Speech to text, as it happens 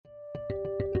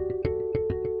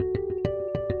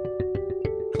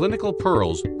Clinical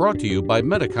Pearls, brought to you by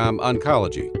Medicom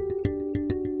Oncology.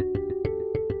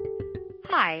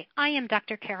 Hi, I am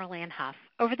Dr. Carol Ann Huff.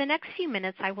 Over the next few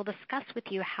minutes, I will discuss with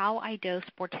you how I dose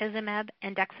bortezomib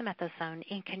and dexamethasone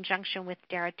in conjunction with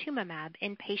daratumumab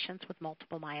in patients with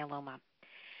multiple myeloma.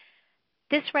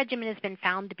 This regimen has been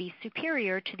found to be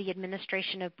superior to the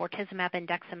administration of bortezomib and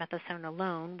dexamethasone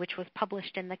alone, which was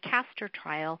published in the CASTOR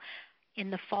trial in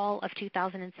the fall of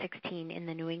 2016 in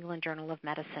the New England Journal of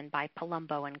Medicine by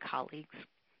Palumbo and colleagues.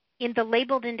 In the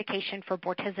labeled indication for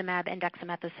bortezomib and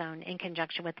dexamethasone in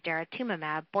conjunction with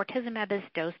daratumumab, bortezomib is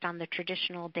dosed on the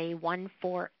traditional day 1,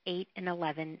 4, 8, and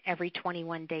 11 every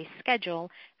 21-day schedule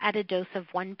at a dose of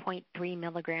 1.3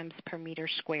 milligrams per meter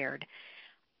squared.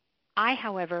 I,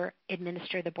 however,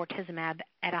 administer the bortezomib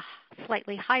at a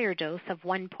slightly higher dose of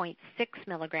 1.6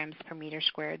 milligrams per meter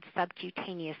squared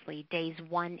subcutaneously days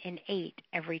 1 and 8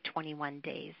 every 21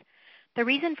 days. The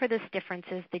reason for this difference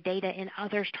is the data in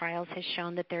other trials has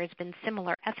shown that there has been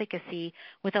similar efficacy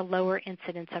with a lower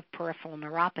incidence of peripheral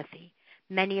neuropathy.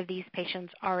 Many of these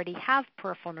patients already have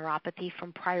peripheral neuropathy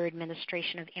from prior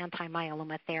administration of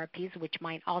anti-myeloma therapies, which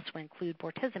might also include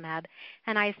bortezomib,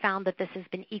 and I have found that this has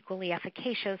been equally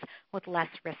efficacious with less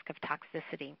risk of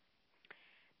toxicity.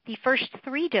 The first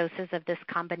 3 doses of this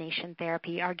combination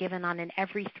therapy are given on an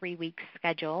every 3-week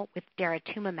schedule, with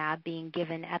daratumumab being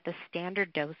given at the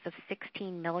standard dose of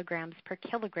 16 milligrams per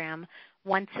kilogram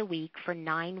once a week for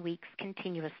 9 weeks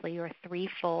continuously, or 3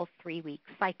 full 3-week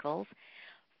cycles,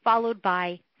 followed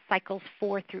by cycles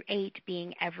 4 through 8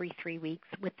 being every 3 weeks,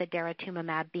 with the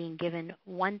daratumumab being given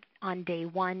once on day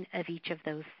 1 of each of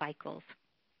those cycles.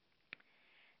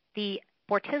 The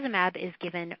bortezomib is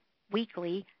given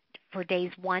weekly for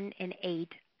days 1 and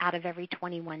 8 out of every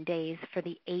 21 days for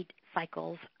the 8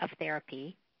 cycles of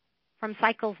therapy. From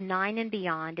cycles 9 and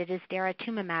beyond, it is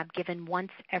daratumumab given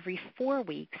once every 4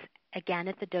 weeks, again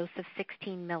at the dose of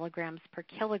 16 milligrams per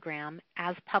kilogram,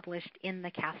 as published in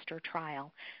the CASTOR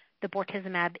trial. The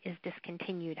bortezomib is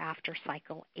discontinued after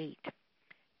cycle 8.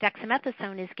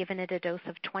 Dexamethasone is given at a dose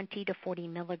of 20 to 40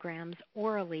 milligrams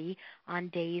orally on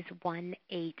days 1,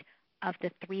 8 of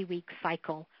the 3-week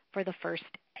cycle for the first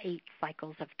 8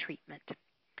 cycles of treatment.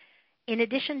 In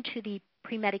addition to the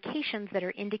premedications that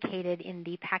are indicated in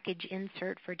the package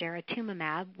insert for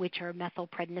daratumumab, which are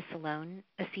methylprednisolone,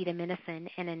 acetaminophen,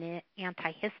 and an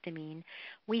antihistamine,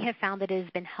 we have found that it has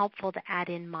been helpful to add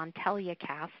in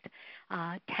Montelukast,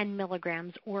 10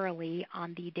 milligrams orally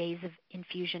on the days of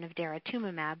infusion of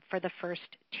daratumumab for the first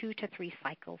 2 to 3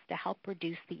 cycles to help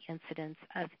reduce the incidence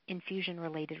of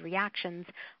infusion-related reactions,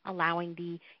 allowing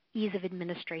the ease of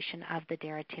administration of the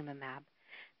daratumumab.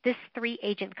 This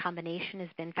 3-agent combination has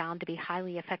been found to be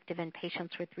highly effective in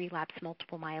patients with relapsed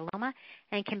multiple myeloma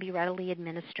and can be readily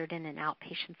administered in an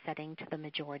outpatient setting to the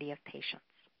majority of patients.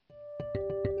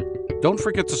 Don't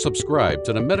forget to subscribe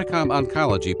to the Medicom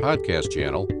Oncology podcast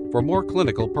channel for more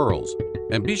clinical pearls.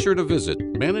 And be sure to visit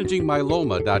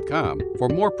managingmyeloma.com for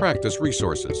more practice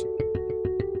resources.